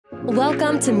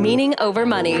Welcome to Meaning Over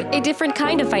Money, a different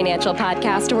kind of financial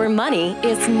podcast where money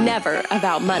is never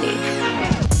about money.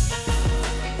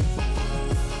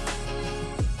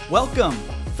 Welcome.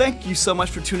 Thank you so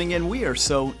much for tuning in. We are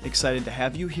so excited to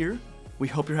have you here. We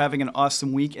hope you're having an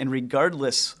awesome week, and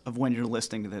regardless of when you're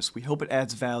listening to this, we hope it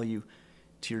adds value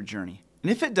to your journey. And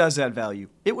if it does add value,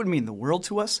 it would mean the world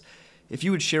to us if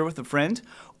you would share with a friend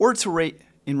or to rate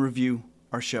and review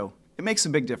our show. It makes a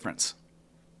big difference.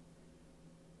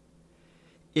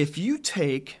 If you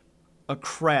take a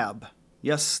crab,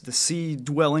 yes, the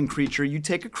sea-dwelling creature, you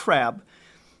take a crab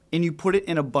and you put it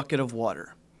in a bucket of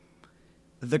water.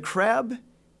 The crab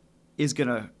is going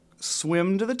to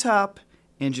swim to the top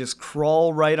and just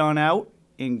crawl right on out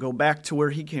and go back to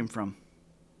where he came from.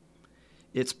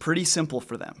 It's pretty simple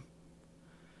for them.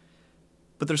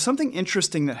 But there's something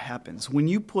interesting that happens when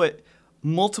you put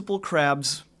multiple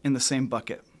crabs in the same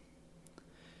bucket.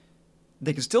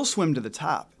 They can still swim to the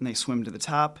top, and they swim to the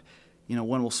top.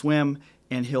 One will swim,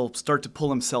 and he'll start to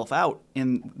pull himself out,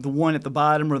 and the one at the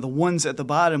bottom or the ones at the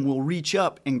bottom will reach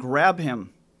up and grab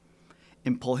him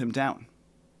and pull him down.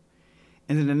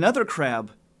 And then another crab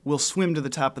will swim to the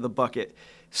top of the bucket,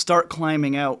 start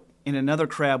climbing out, and another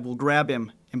crab will grab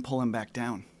him and pull him back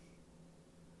down.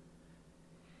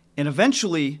 And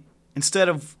eventually, instead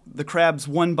of the crabs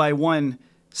one by one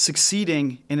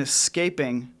succeeding in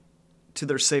escaping to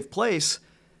their safe place,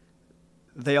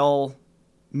 they all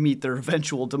meet their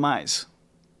eventual demise.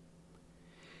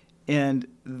 And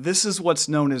this is what's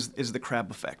known as the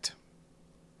crab effect.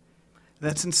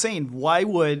 That's insane. Why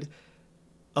would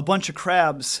a bunch of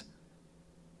crabs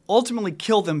ultimately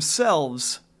kill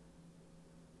themselves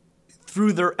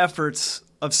through their efforts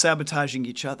of sabotaging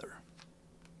each other?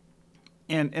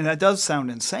 And that does sound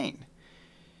insane.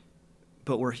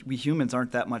 But we humans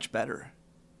aren't that much better.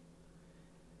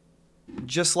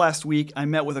 Just last week, I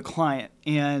met with a client,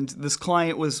 and this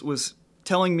client was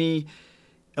telling me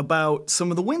about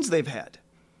some of the wins they've had.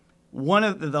 One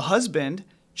of the husband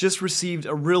just received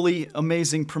a really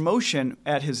amazing promotion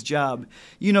at his job.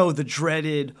 The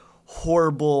dreaded,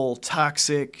 horrible,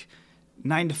 toxic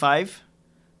 9-to-5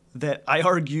 that I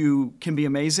argue can be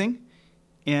amazing,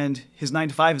 and his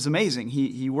 9-to-5 is amazing.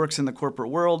 He works in the corporate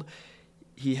world.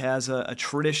 He has a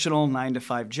traditional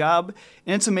 9-to-5 job,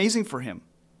 and it's amazing for him.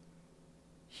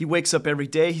 He wakes up every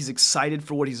day. He's excited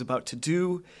for what he's about to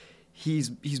do. He's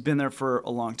been there for a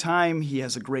long time. He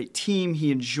has a great team.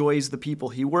 He enjoys the people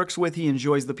he works with. He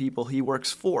enjoys the people he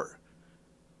works for.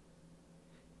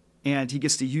 And he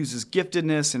gets to use his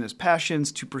giftedness and his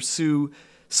passions to pursue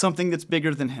something that's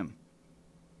bigger than him.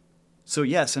 So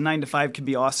yes, a 9-to-5 can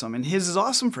be awesome, and his is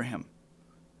awesome for him.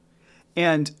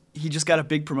 And he just got a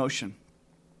big promotion.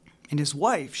 And his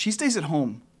wife, she stays at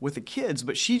home with the kids,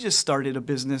 but she just started a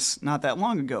business not that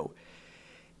long ago.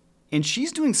 And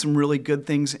she's doing some really good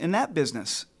things in that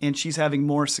business, and she's having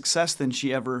more success than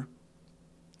she ever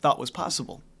thought was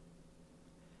possible.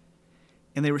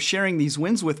 And they were sharing these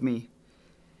wins with me,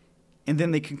 and then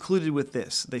they concluded with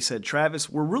this. They said, "Travis,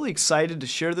 we're really excited to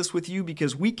share this with you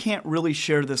because we can't really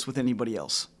share this with anybody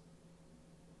else."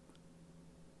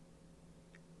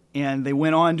 And they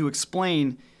went on to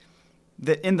explain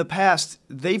that in the past,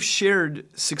 they've shared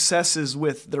successes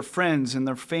with their friends and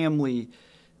their family,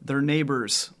 their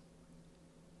neighbors,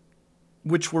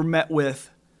 which were met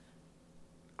with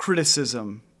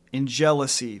criticism and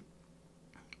jealousy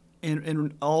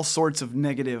and all sorts of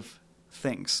negative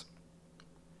things.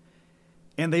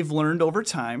 And they've learned over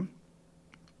time,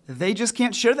 they just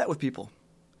can't share that with people.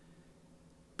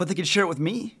 But they can share it with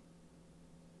me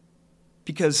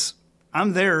because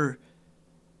I'm there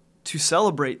to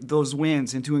celebrate those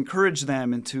wins and to encourage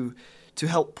them and to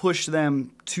help push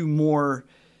them to more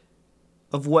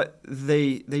of what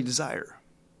they desire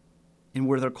and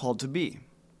where they're called to be.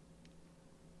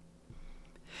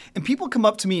 And people come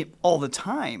up to me all the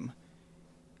time,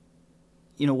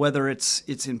 whether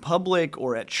it's in public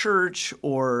or at church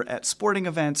or at sporting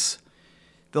events.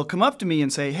 They'll come up to me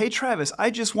and say, "Hey, Travis, I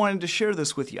just wanted to share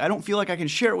this with you. I don't feel like I can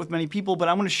share it with many people, but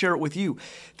I want to share it with you."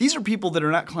 These are people that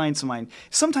are not clients of mine.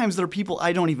 Sometimes they're people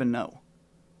I don't even know.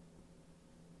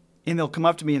 And they'll come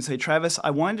up to me and say, "Travis,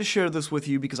 I wanted to share this with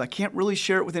you because I can't really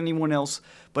share it with anyone else,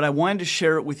 but I wanted to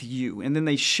share it with you." And then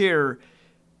they share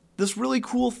this really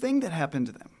cool thing that happened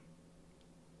to them.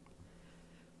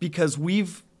 Because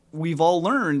we've all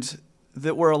learned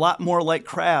that we're a lot more like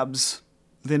crabs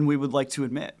than we would like to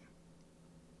admit.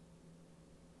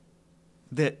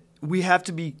 That we have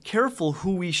to be careful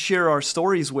who we share our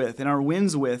stories with and our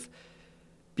wins with,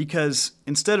 because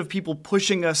instead of people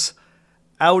pushing us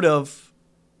out of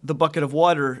the bucket of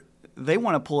water, they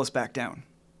want to pull us back down.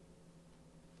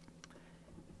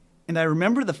 And I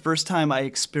remember the first time I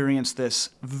experienced this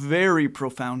very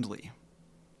profoundly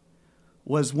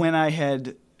was when I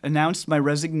had announced my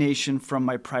resignation from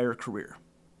my prior career.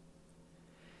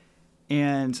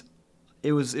 And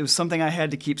it was something I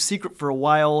had to keep secret for a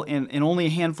while, and only a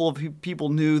handful of people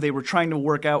knew. They were trying to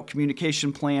work out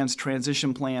communication plans,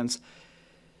 transition plans,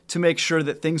 to make sure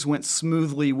that things went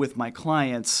smoothly with my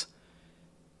clients,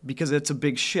 because it's a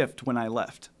big shift when I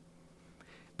left.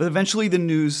 But eventually the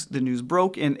news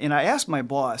broke, and I asked my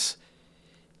boss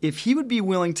if he would be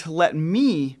willing to let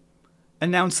me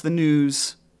announce the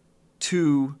news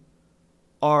to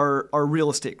our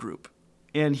real estate group.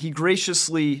 And he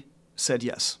graciously said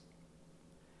yes.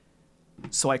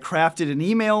 So I crafted an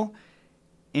email,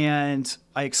 and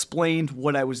I explained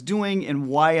what I was doing and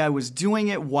why I was doing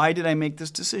it. Why did I make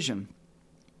this decision?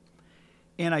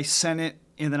 And I sent it,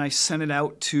 and then I sent it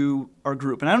out to our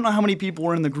group. And I don't know how many people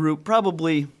were in the group,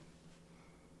 probably,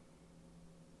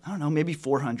 I don't know, maybe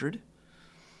 400.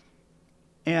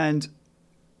 And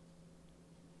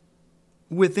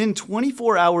within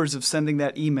 24 hours of sending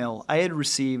that email, I had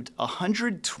received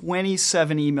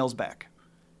 127 emails back,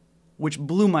 which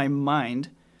blew my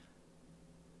mind.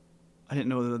 I didn't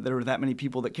know that there were that many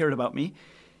people that cared about me.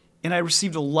 And I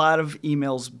received a lot of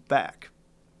emails back.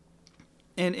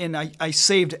 And I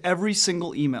saved every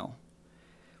single email.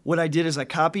 What I did is I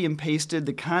copy and pasted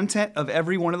the content of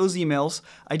every one of those emails.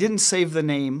 I didn't save the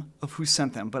name of who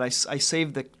sent them, but I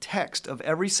saved the text of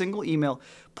every single email,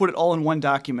 put it all in one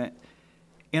document,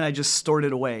 and I just stored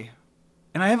it away.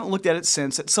 And I haven't looked at it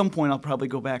since. At some point, I'll probably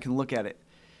go back and look at it.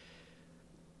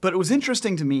 But it was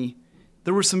interesting to me.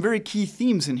 There were some very key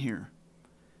themes in here.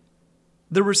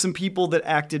 There were some people that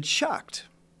acted shocked.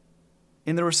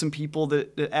 And there were some people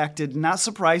that acted not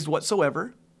surprised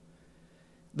whatsoever.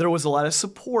 There was a lot of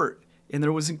support, and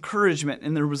there was encouragement,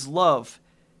 and there was love,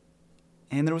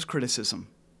 and there was criticism.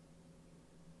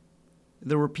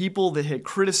 There were people that had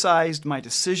criticized my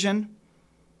decision,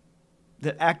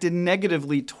 that acted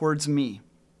negatively towards me.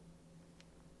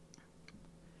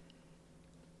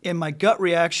 And my gut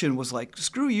reaction was like,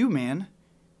 screw you, man.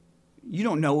 You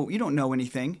don't know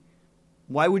anything.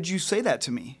 Why would you say that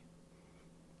to me?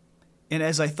 And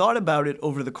as I thought about it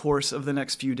over the course of the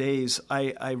next few days,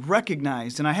 I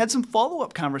recognized, and I had some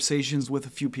follow-up conversations with a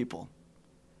few people.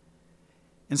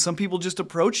 And some people just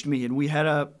approached me, and we had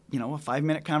a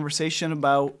 5-minute conversation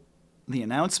about the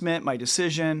announcement, my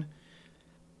decision.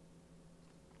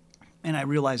 And I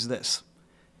realized this.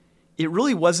 It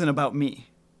really wasn't about me.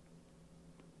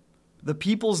 The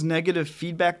people's negative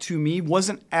feedback to me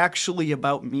wasn't actually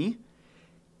about me.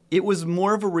 It was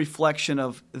more of a reflection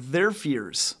of their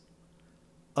fears,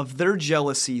 of their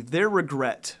jealousy, their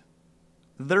regret,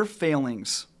 their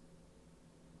failings.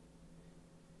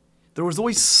 There was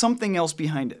always something else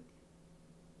behind it.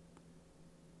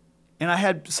 And I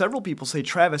had several people say,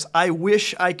 Travis, I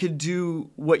wish I could do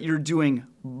what you're doing,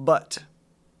 but.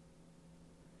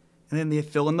 And then they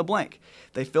fill in the blank.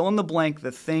 They fill in the blank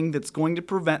the thing that's going to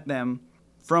prevent them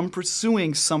from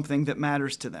pursuing something that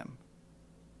matters to them.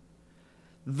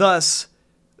 Thus,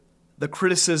 the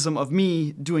criticism of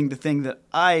me doing the thing that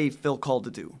I feel called to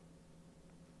do.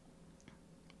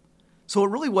 So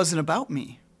it really wasn't about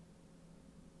me.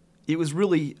 It was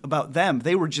really about them.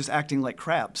 They were just acting like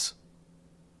crabs.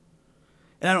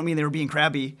 And I don't mean they were being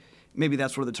crabby. Maybe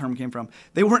that's where the term came from.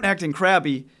 They weren't acting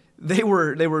crabby. They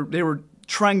were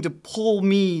trying to pull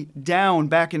me down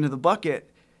back into the bucket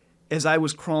as I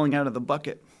was crawling out of the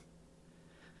bucket.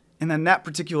 And then that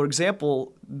particular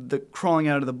example, the crawling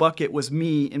out of the bucket, was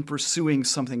me in pursuing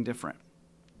something different.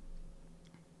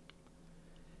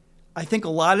 I think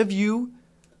this will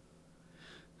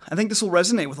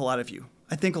resonate with a lot of you.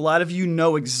 I think a lot of you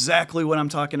know exactly what I'm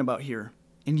talking about here,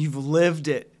 and you've lived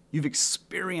it. You've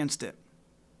experienced it.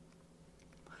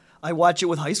 I watch it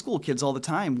with high school kids all the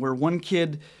time, where one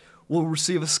kid will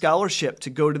receive a scholarship to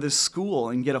go to this school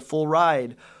and get a full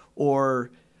ride,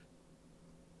 or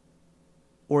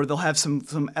they'll have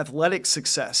some athletic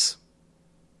success,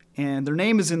 and their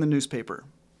name is in the newspaper.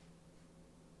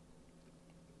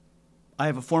 I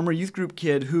have a former youth group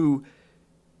kid who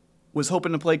was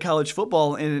hoping to play college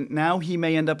football, and now he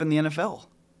may end up in the NFL.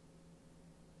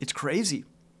 It's crazy.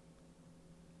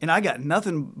 And I got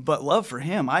nothing but love for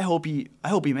him. I hope he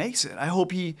makes it. I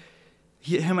hope him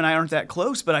and I aren't that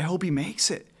close, but I hope he makes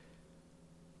it.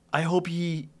 I hope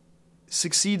he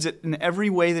succeeds in every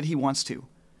way that he wants to.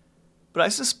 But I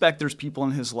suspect there's people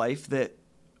in his life that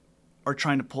are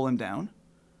trying to pull him down,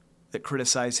 that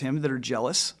criticize him, that are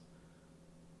jealous.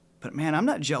 But man, I'm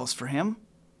not jealous for him.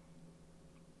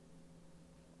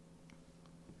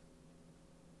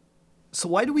 So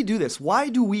why do we do this? Why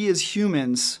do we as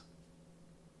humans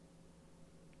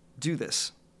do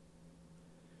this.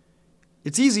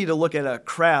 It's easy to look at a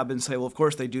crab and say, well, of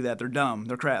course they do that. They're dumb.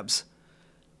 They're crabs.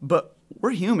 But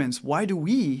we're humans. Why do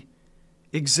we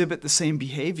exhibit the same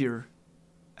behavior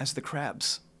as the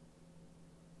crabs?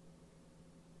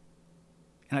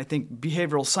 And I think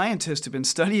behavioral scientists have been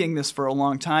studying this for a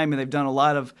long time, and they've done a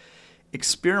lot of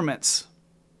experiments.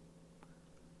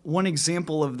 One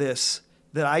example of this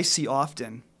that I see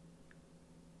often,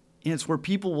 and it's where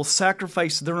people will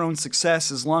sacrifice their own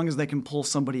success as long as they can pull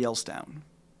somebody else down.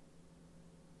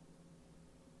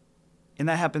 And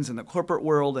that happens in the corporate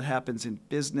world. It happens in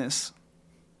business.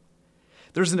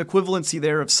 There's an equivalency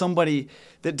there of somebody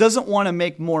that doesn't want to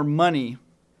make more money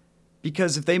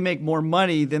because if they make more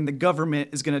money, then the government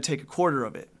is going to take a quarter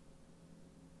of it.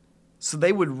 So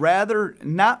they would rather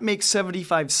not make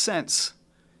 75 cents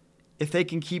if they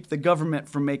can keep the government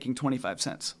from making 25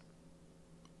 cents.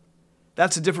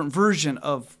 That's a different version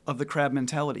of the crab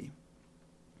mentality.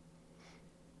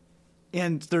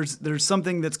 And there's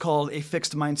something that's called a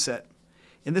fixed mindset.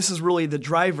 And this is really the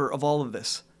driver of all of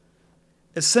this.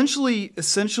 Essentially,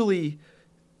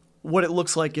 what it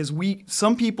looks like is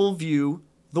some people view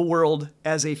the world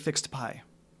as a fixed pie.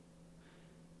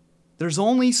 There's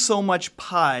only so much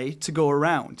pie to go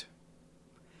around.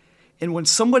 And when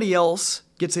somebody else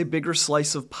gets a bigger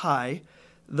slice of pie,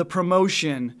 the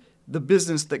promotion, the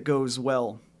business that goes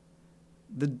well,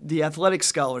 the athletic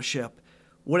scholarship,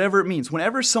 whatever it means,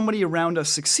 whenever somebody around us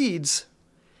succeeds,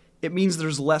 it means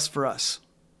there's less for us.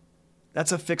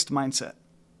 That's a fixed mindset.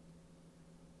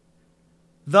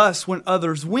 Thus, when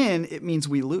others win, it means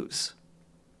we lose.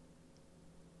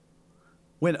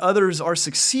 When others are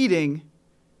succeeding,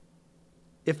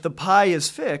 if the pie is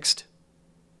fixed,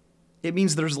 it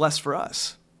means there's less for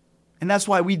us. And that's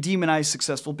why we demonize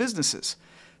successful businesses.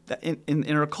 That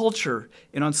in our culture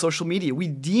and on social media, we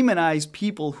demonize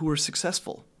people who are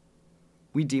successful.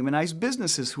 We demonize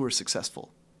businesses who are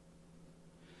successful.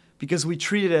 Because we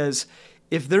treat it as,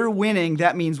 if they're winning,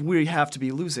 that means we have to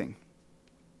be losing.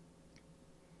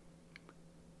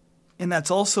 And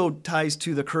that's also ties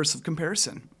to the curse of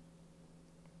comparison.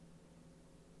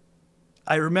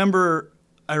 I remember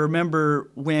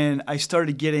when I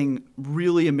started getting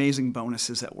really amazing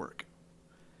bonuses at work.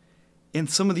 And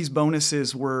some of these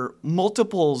bonuses were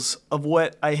multiples of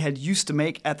what I had used to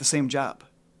make at the same job.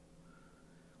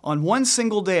 On one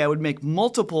single day, I would make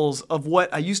multiples of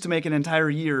what I used to make an entire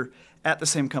year at the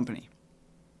same company.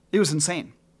 It was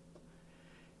insane.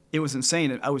 It was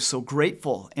insane. I was so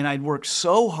grateful, and I'd worked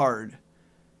so hard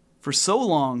for so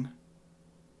long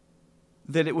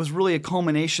that it was really a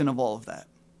culmination of all of that.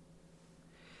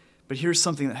 But here's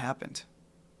something that happened.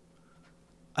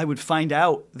 I would find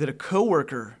out that a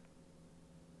coworker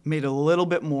made a little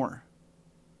bit more,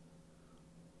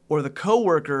 or the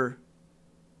coworker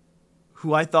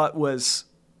who I thought was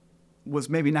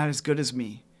maybe not as good as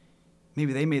me,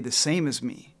 maybe they made the same as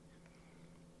me.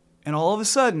 And all of a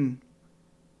sudden,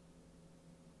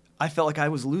 I felt like I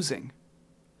was losing.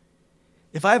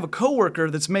 If I have a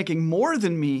coworker that's making more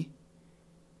than me,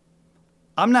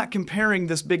 I'm not comparing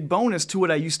this big bonus to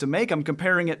what I used to make. I'm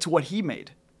comparing it to what he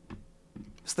made.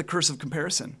 It's the curse of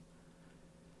comparison.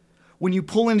 When you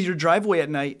pull into your driveway at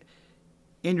night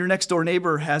and your next door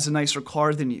neighbor has a nicer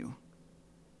car than you,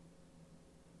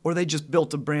 or they just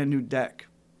built a brand new deck,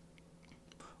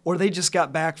 or they just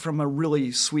got back from a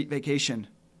really sweet vacation,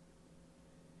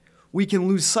 we can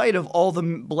lose sight of all the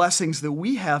blessings that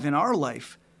we have in our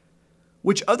life,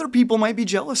 which other people might be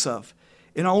jealous of.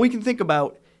 And all we can think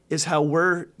about is how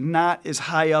we're not as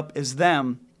high up as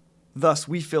them, thus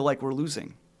we feel like we're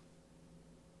losing.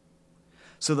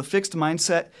 So the fixed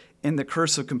mindset and the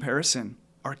curse of comparison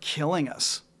are killing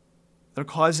us. They're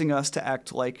causing us to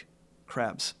act like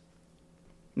crabs.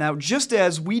 Now, just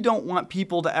as we don't want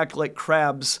people to act like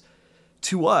crabs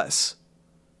to us,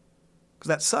 because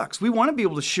that sucks. We want to be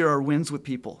able to share our wins with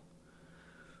people.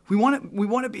 We want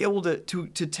to be able to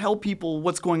tell people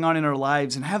what's going on in our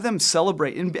lives and have them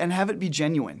celebrate and have it be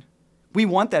genuine. We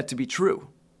want that to be true.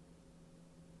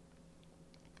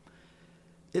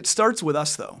 It starts with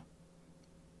us, though.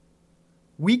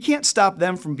 We can't stop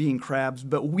them from being crabs,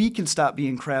 but we can stop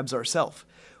being crabs ourselves.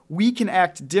 We can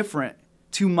act different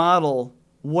to model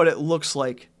what it looks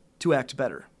like to act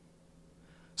better.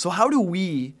 So how do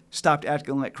we stop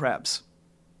acting like crabs?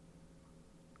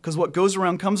 Because what goes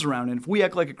around comes around. And if we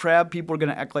act like a crab, people are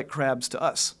going to act like crabs to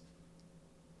us.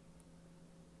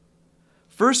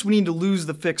 First, we need to lose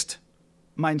the fixed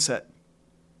mindset.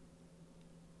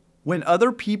 When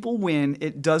other people win,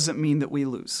 it doesn't mean that we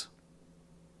lose.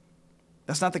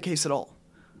 That's not the case at all.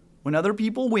 When other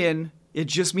people win, it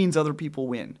just means other people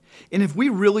win. And if we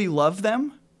really love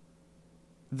them,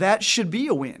 that should be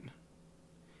a win.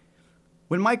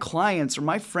 When my clients or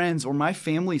my friends or my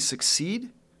family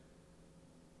succeed,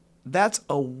 that's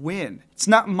a win. It's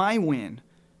not my win,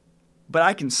 but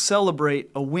I can celebrate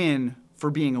a win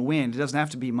for being a win. It doesn't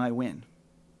have to be my win.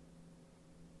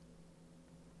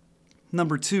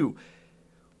 Number 2,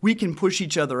 we can push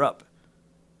each other up.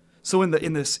 So in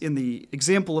the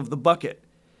example of the bucket,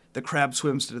 the crab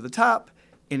swims to the top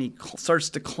and he starts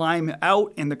to climb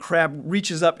out and the crab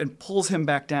reaches up and pulls him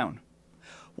back down.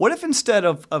 What if instead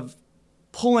of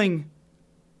pulling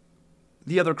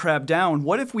the other crab down,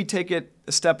 what if we take it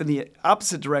a step in the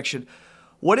opposite direction?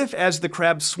 What if as the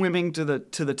crab's swimming to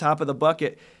the top of the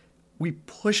bucket, we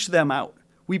push them out,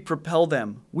 we propel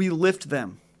them, we lift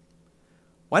them?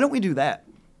 Why don't we do that?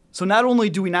 So not only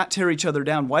do we not tear each other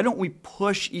down, why don't we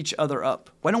push each other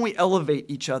up? Why don't we elevate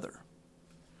each other?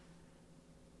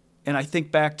 And I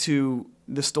think back to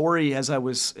the story as I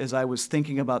was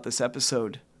thinking about this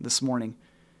episode this morning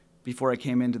before I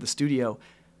came into the studio.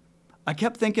 I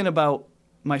kept thinking about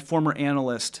my former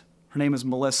analyst. Her name is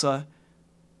Melissa.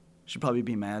 She'd probably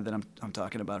be mad that I'm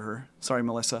talking about her. Sorry,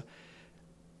 Melissa.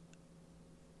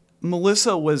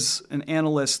 Melissa was an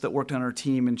analyst that worked on our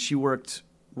team, and she worked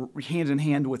hand in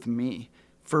hand with me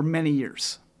for many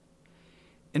years.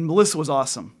 And Melissa was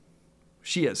awesome.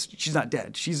 She is. She's not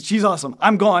dead. She's awesome.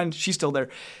 I'm gone. She's still there.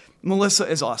 Melissa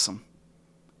is awesome.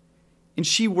 And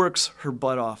she works her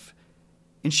butt off.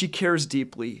 And she cares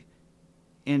deeply.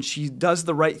 And she does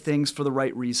the right things for the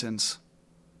right reasons.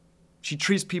 She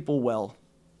treats people well.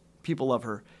 People love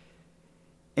her.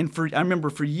 And I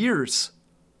remember for years,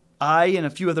 I and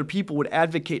a few other people would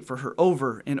advocate for her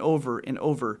over and over and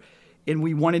over. And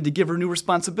we wanted to give her new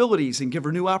responsibilities and give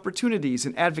her new opportunities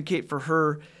and advocate for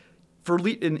her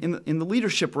in the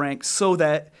leadership ranks so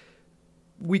that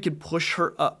we could push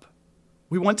her up.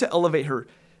 We want to elevate her,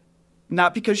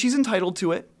 not because she's entitled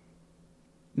to it,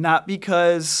 not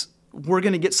because we're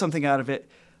going to get something out of it,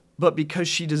 but because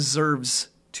she deserves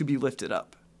to be lifted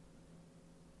up.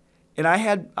 And I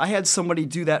had somebody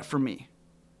do that for me.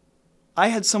 I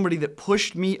had somebody that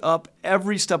pushed me up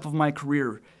every step of my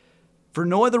career for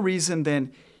no other reason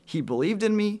than he believed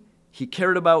in me, he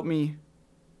cared about me,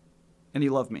 and he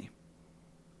loved me.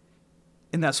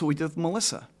 And that's what we did with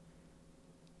Melissa.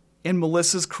 And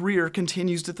Melissa's career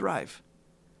continues to thrive.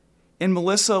 And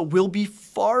Melissa will be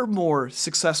far more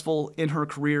successful in her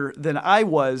career than I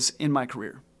was in my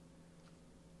career.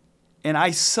 And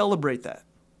I celebrate that.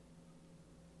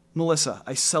 Melissa,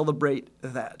 I celebrate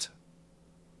that.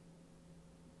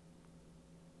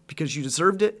 Because you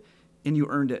deserved it and you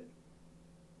earned it.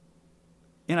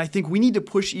 And I think we need to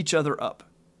push each other up.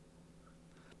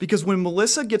 Because when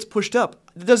Melissa gets pushed up,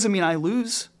 it doesn't mean I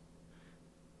lose.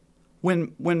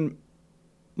 When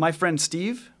my friend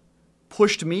Steve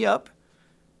pushed me up,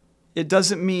 it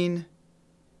doesn't mean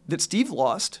that Steve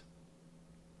lost.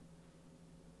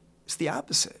 It's the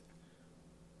opposite.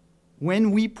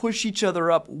 When we push each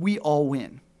other up, we all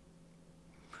win.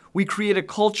 We create a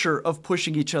culture of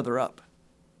pushing each other up.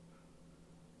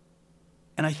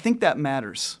 And I think that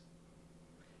matters.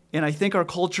 And I think our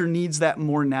culture needs that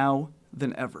more now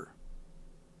than ever.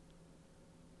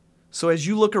 So as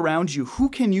you look around you, who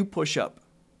can you push up?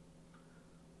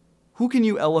 Who can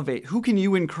you elevate? Who can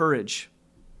you encourage?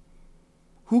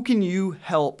 Who can you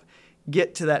help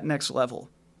get to that next level?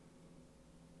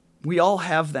 We all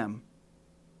have them.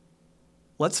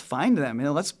 Let's find them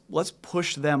and let's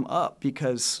push them up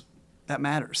because that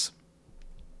matters.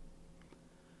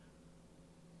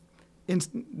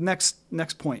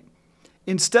 Next point.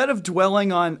 Instead of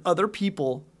dwelling on other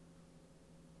people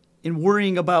and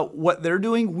worrying about what they're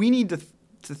doing, we need to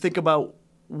think about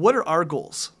what are our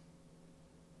goals?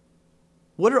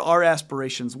 What are our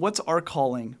aspirations? What's our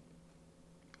calling?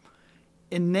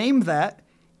 And name that,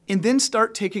 and then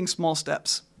start taking small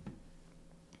steps.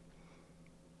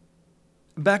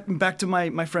 Back to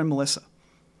my friend Melissa.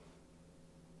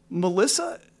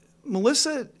 Melissa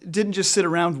didn't just sit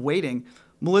around waiting.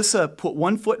 Melissa put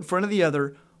one foot in front of the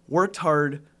other, worked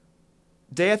hard,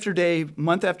 day after day,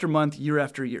 month after month, year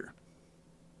after year.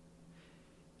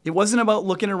 It wasn't about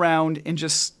looking around and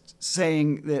just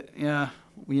saying that,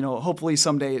 hopefully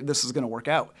someday this is going to work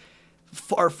out.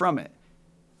 Far from it.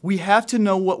 We have to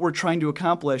know what we're trying to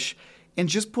accomplish and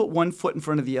just put one foot in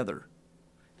front of the other.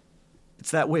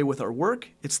 It's that way with our work.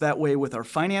 It's that way with our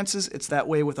finances. It's that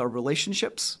way with our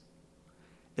relationships.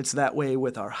 It's that way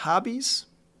with our hobbies,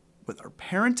 with our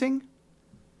parenting.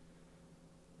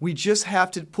 We just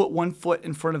have to put one foot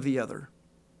in front of the other.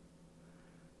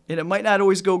 And it might not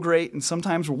always go great, and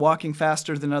sometimes we're walking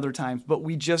faster than other times, but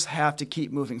we just have to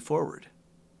keep moving forward.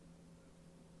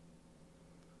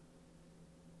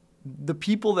 The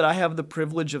people that I have the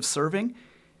privilege of serving,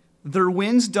 Their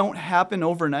wins don't happen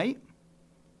overnight,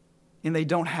 and they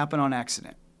don't happen on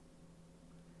accident.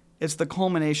 It's the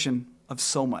culmination of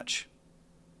so much.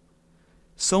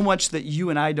 So much that you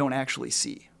and I don't actually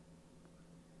see.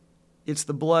 It's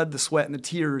the blood, the sweat, and the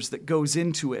tears that goes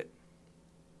into it.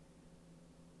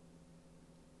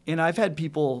 And I've had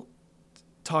people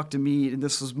talk to me, and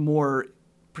this was more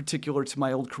particular to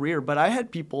my old career, but I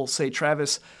had people say,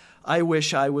 Travis, I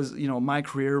wish I was, my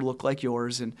career looked like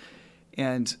yours.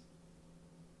 I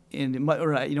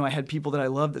had people that I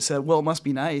loved that said, well, it must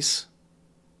be nice.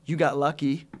 You got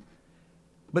lucky.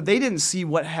 But they didn't see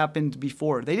what happened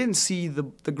before. They didn't see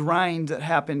the grind that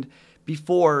happened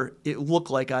before it looked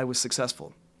like I was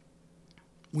successful.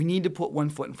 We need to put one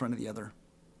foot in front of the other.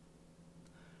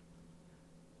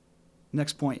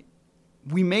 Next point.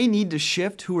 We may need to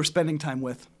shift who we're spending time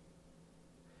with.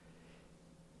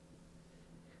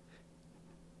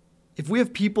 If we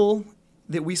have people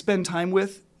that we spend time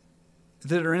with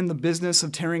that are in the business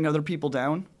of tearing other people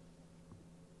down,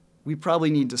 we probably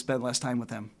need to spend less time with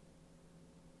them.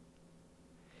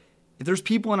 If there's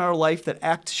people in our life that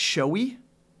act showy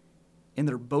and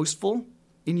they're boastful,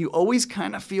 and you always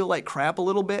kind of feel like crap a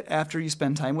little bit after you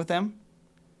spend time with them,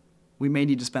 we may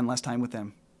need to spend less time with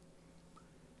them.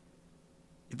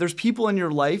 If there's people in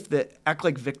your life that act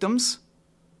like victims,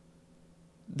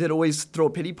 that always throw a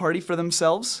pity party for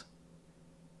themselves,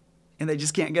 and they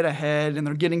just can't get ahead, and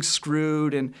they're getting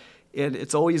screwed, and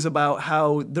it's always about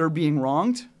how they're being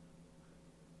wronged,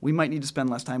 we might need to spend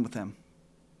less time with them.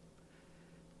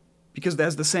 Because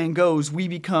as the saying goes, we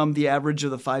become the average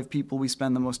of the 5 people we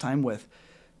spend the most time with.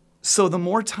 So the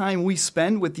more time we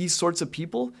spend with these sorts of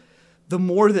people, the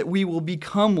more that we will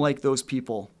become like those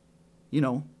people,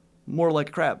 more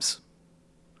like crabs.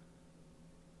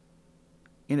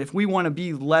 And if we want to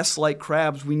be less like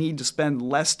crabs, we need to spend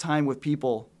less time with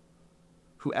people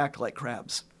who act like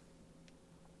crabs.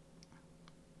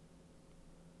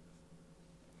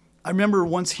 I remember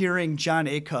once hearing Jon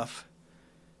Acuff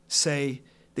say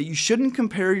that you shouldn't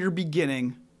compare your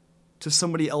beginning to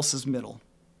somebody else's middle.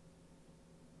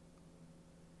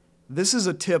 This is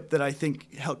a tip that I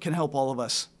think can help all of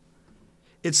us.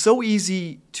 It's so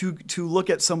easy to look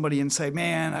at somebody and say,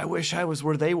 man, I wish I was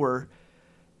where they were,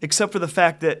 except for the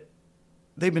fact that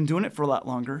they've been doing it for a lot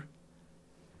longer.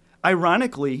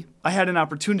 Ironically, I had an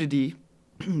opportunity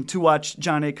to watch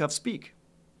Jon Acuff speak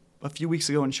a few weeks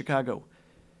ago in Chicago.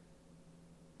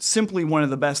 Simply one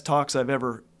of the best talks I've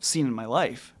ever seen in my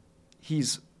life.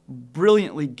 He's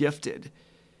brilliantly gifted,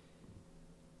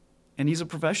 and he's a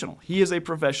professional. He is a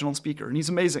professional speaker, and he's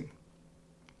amazing.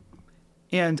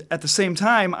 And at the same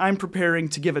time, I'm preparing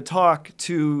to give a talk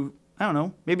to,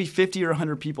 maybe 50 or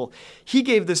 100 people. He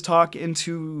gave this talk in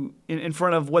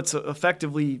front of what's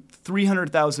effectively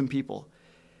 300,000 people.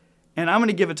 And I'm going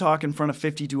to give a talk in front of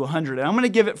 50 to 100. And I'm going to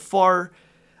give a far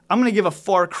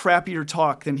crappier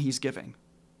talk than he's giving.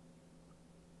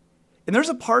 And there's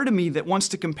a part of me that wants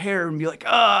to compare and be like,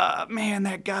 man,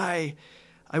 that guy,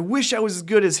 I wish I was as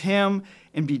good as him,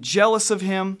 and be jealous of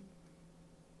him.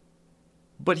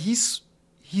 But he's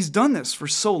done this for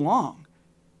so long.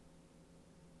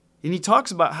 And he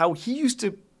talks about how he used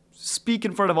to speak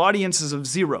in front of audiences of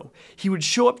 0. He would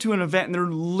show up to an event and there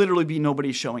would literally be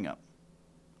nobody showing up.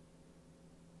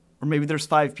 Or maybe there's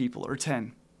 5 people or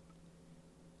 10.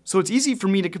 So it's easy for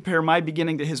me to compare my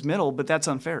beginning to his middle, but that's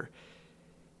unfair.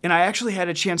 And I actually had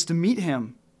a chance to meet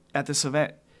him at this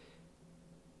event.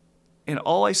 And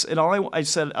I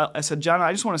said, John,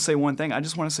 I just want to say one thing. I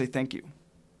just want to say thank you.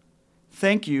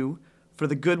 Thank you for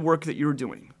the good work that you're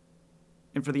doing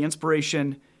and for the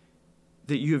inspiration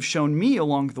that you have shown me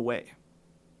along the way.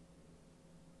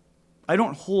 I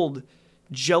don't hold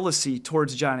jealousy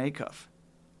towards Jon Acuff.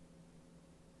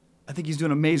 I think he's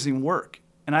doing amazing work.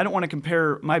 And I don't want to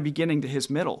compare my beginning to his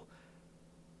middle,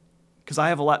 because I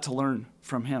have a lot to learn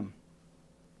from him.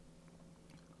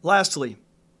 Lastly,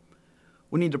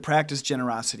 we need to practice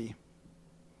generosity.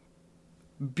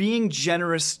 Being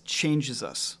generous changes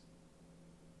us.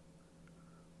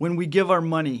 When we give our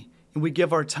money and we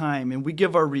give our time and we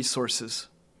give our resources,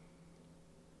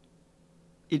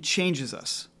 it changes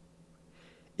us.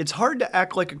 It's hard to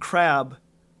act like a crab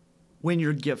when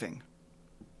you're giving.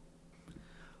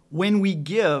 When we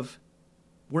give,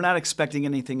 we're not expecting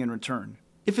anything in return,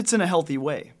 if it's in a healthy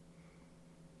way.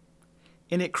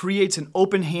 And it creates an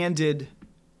open-handed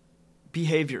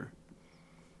behavior.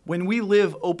 When we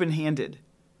live open-handed,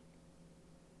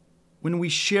 when we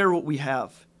share what we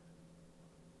have,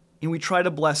 and we try to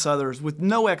bless others with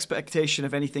no expectation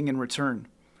of anything in return,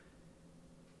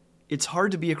 it's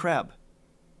hard to be a crab.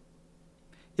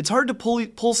 It's hard to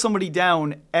pull somebody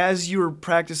down as you're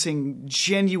practicing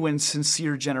genuine,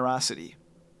 sincere generosity.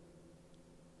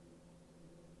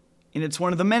 And it's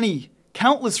one of the many,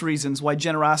 countless reasons why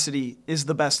generosity is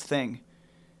the best thing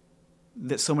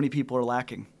that so many people are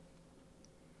lacking.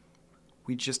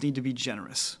 We just need to be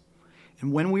generous.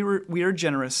 And when we are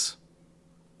generous,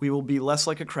 we will be less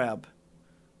like a crab.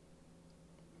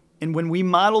 And when we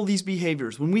model these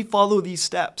behaviors, when we follow these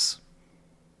steps,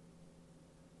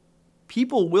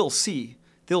 people will see.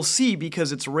 They'll see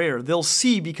because it's rare. They'll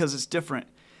see because it's different.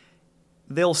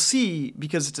 They'll see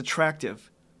because it's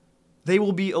attractive. They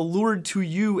will be allured to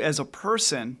you as a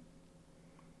person.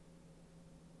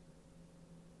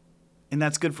 And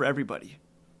that's good for everybody.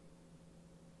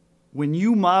 When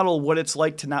you model what it's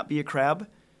like to not be a crab,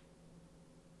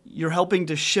 you're helping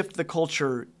to shift the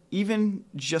culture even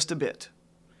just a bit.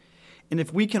 And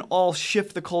if we can all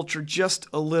shift the culture just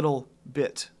a little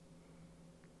bit,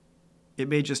 it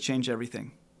may just change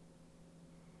everything.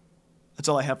 That's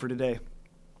all I have for today.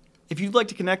 If you'd like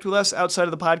to connect with us outside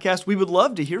of the podcast, we would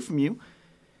love to hear from you.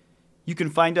 You can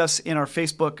find us in our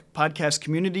Facebook podcast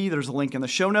community. There's a link in the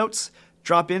show notes.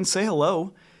 Drop in, say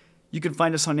hello. You can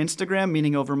find us on Instagram,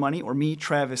 Meaning Over Money, or me,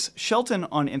 Travis Shelton,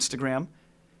 on Instagram.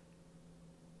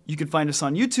 You can find us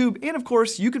on YouTube. And of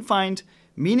course, you can find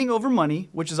Meaning Over Money,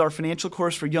 which is our financial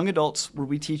course for young adults, where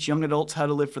we teach young adults how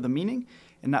to live for the meaning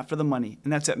and not for the money.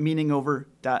 And that's at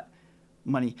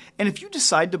meaningover.money. And if you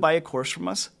decide to buy a course from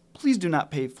us, please do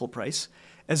not pay full price.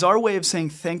 As our way of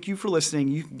saying thank you for listening,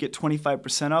 you can get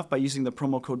 25% off by using the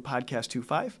promo code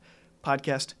podcast25,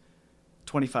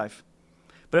 podcast25.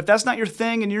 But if that's not your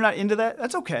thing and you're not into that,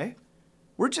 that's okay.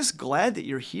 We're just glad that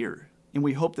you're here, and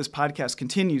we hope this podcast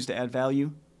continues to add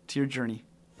value to your journey.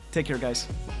 Take care, guys.